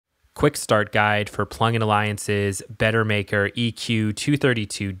Quick start guide for plugin Alliance's Bettermaker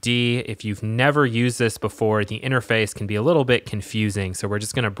EQ232D. If you've never used this before, the interface can be a little bit confusing. So we're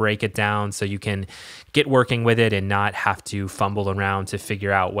just going to break it down so you can get working with it and not have to fumble around to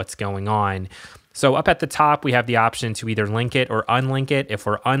figure out what's going on. So up at the top, we have the option to either link it or unlink it. If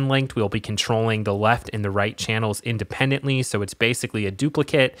we're unlinked, we'll be controlling the left and the right channels independently. So it's basically a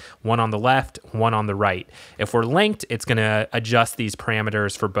duplicate, one on the left, one on the right. If we're linked, it's going to adjust these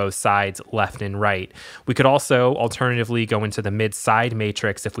parameters for both sides, left and right. We could also alternatively go into the mid-side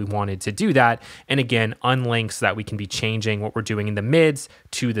matrix if we wanted to do that. And again, unlink so that we can be changing what we're doing in the mids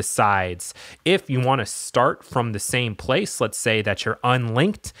to the sides. If you want to start from the same place, let's say that you're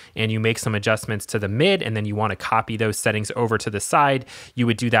unlinked and you make some adjustments to the mid and then you want to copy those settings over to the side, you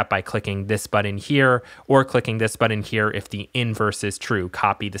would do that by clicking this button here or clicking this button here if the inverse is true.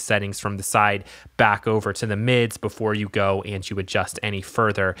 Copy the settings from the side back over to the mids before you go and you adjust any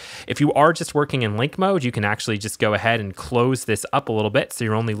further. If you are just working in link mode, you can actually just go ahead and close this up a little bit so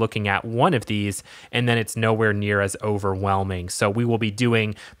you're only looking at one of these and then it's nowhere near as overwhelming. So we will be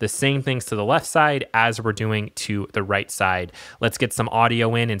doing the same things to the left side as we're doing to the right side. Let's get some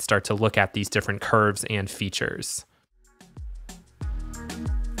audio in and start to look at these different curves and features.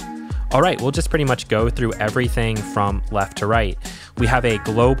 All right, we'll just pretty much go through everything from left to right. We have a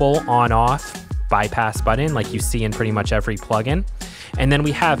global on-off bypass button like you see in pretty much every plugin. And then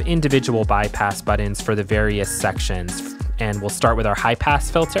we have individual bypass buttons for the various sections. And we'll start with our high pass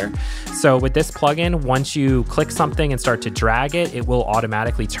filter. So with this plugin, once you click something and start to drag it, it will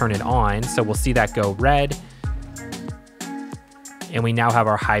automatically turn it on. So we'll see that go red. And we now have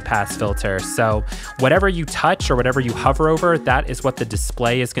our high pass filter. So whatever you touch or whatever you hover over, that is what the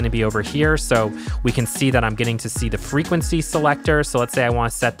display is going to be over here. So we can see that I'm getting to see the frequency selector. So let's say I want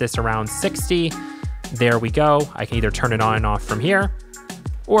to set this around 60. There we go. I can either turn it on and off from here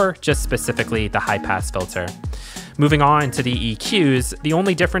or just specifically the high pass filter. Moving on to the EQs, the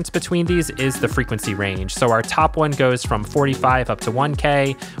only difference between these is the frequency range. So our top one goes from 45 up to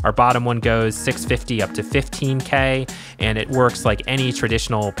 1K, our bottom one goes 650 up to 15K, and it works like any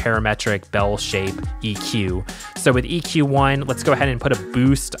traditional parametric bell shape EQ. So with EQ1, let's go ahead and put a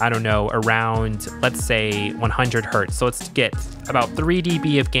boost, I don't know, around, let's say 100 Hertz. So let's get about 3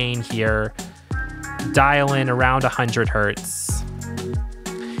 dB of gain here, dial in around 100 Hertz.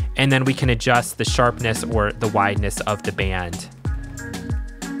 And then we can adjust the sharpness or the wideness of the band.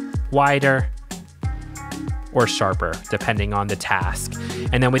 Wider or sharper, depending on the task.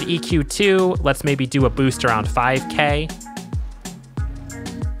 And then with EQ2, let's maybe do a boost around 5K.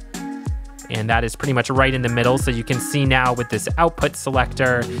 And that is pretty much right in the middle. So you can see now with this output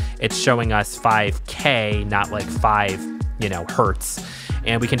selector, it's showing us 5K, not like 5, Hertz.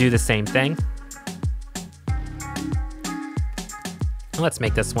 And we can do the same thing. Let's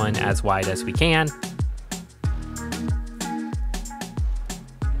make this one as wide as we can.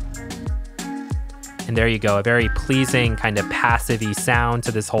 And there you go, a very pleasing kind of passive-y sound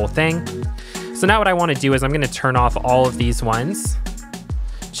to this whole thing. So now what I want to do is I'm going to turn off all of these ones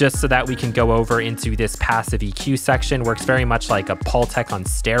just so that we can go over into this passive EQ section. Works very much like a Pultec on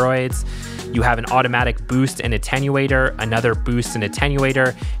steroids. You have an automatic boost and attenuator, another boost and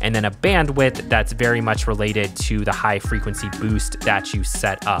attenuator, and then a bandwidth that's very much related to the high frequency boost that you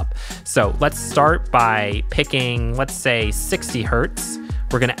set up. So let's start by picking, let's say 60 Hertz.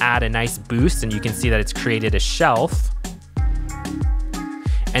 We're gonna add a nice boost and you can see that it's created a shelf.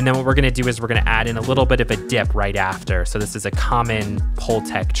 And then what we're gonna do is we're gonna add in a little bit of a dip right after. So this is a common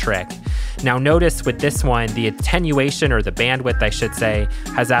Pultec trick. Now notice with this one, the attenuation or the bandwidth, I should say,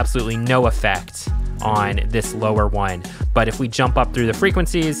 has absolutely no effect on this lower one. But if we jump up through the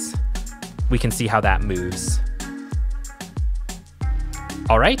frequencies, we can see how that moves.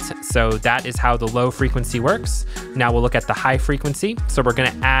 All right, so that is how the low frequency works. Now we'll look at the high frequency. So we're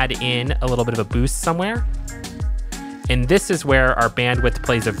gonna add in a little bit of a boost somewhere. And this is where our bandwidth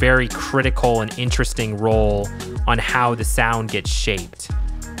plays a very critical and interesting role on how the sound gets shaped.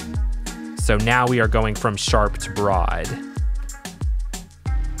 So now we are going from sharp to broad,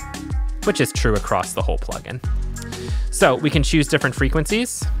 which is true across the whole plugin. So we can choose different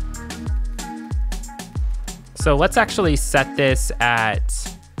frequencies. So let's actually set this at,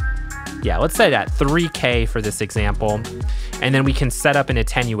 let's set it at 3K for this example. And then we can set up an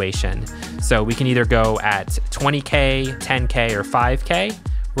attenuation. So we can either go at 20K, 10K, or 5K.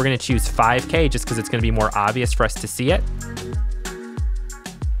 We're gonna choose 5K just because it's gonna be more obvious for us to see it.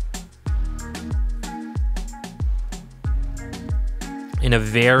 In a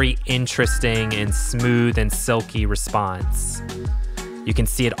very interesting and smooth and silky response. You can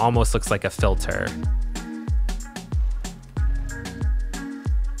see it almost looks like a filter.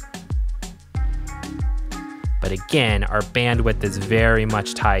 But again, our bandwidth is very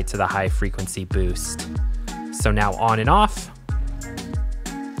much tied to the high frequency boost. So now on and off.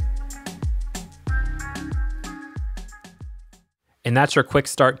 And that's your quick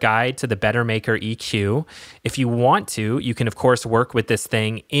start guide to the Bettermaker EQ. If you want to, you can of course work with this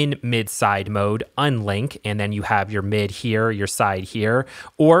thing in mid-side mode, unlink, and then you have your mid here, your side here.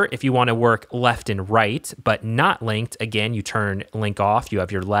 Or if you want to work left and right, but not linked, again, you turn link off, you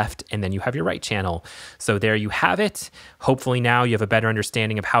have your left, and then you have your right channel. So there you have it. Hopefully now you have a better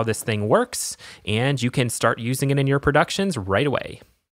understanding of how this thing works, and you can start using it in your productions right away.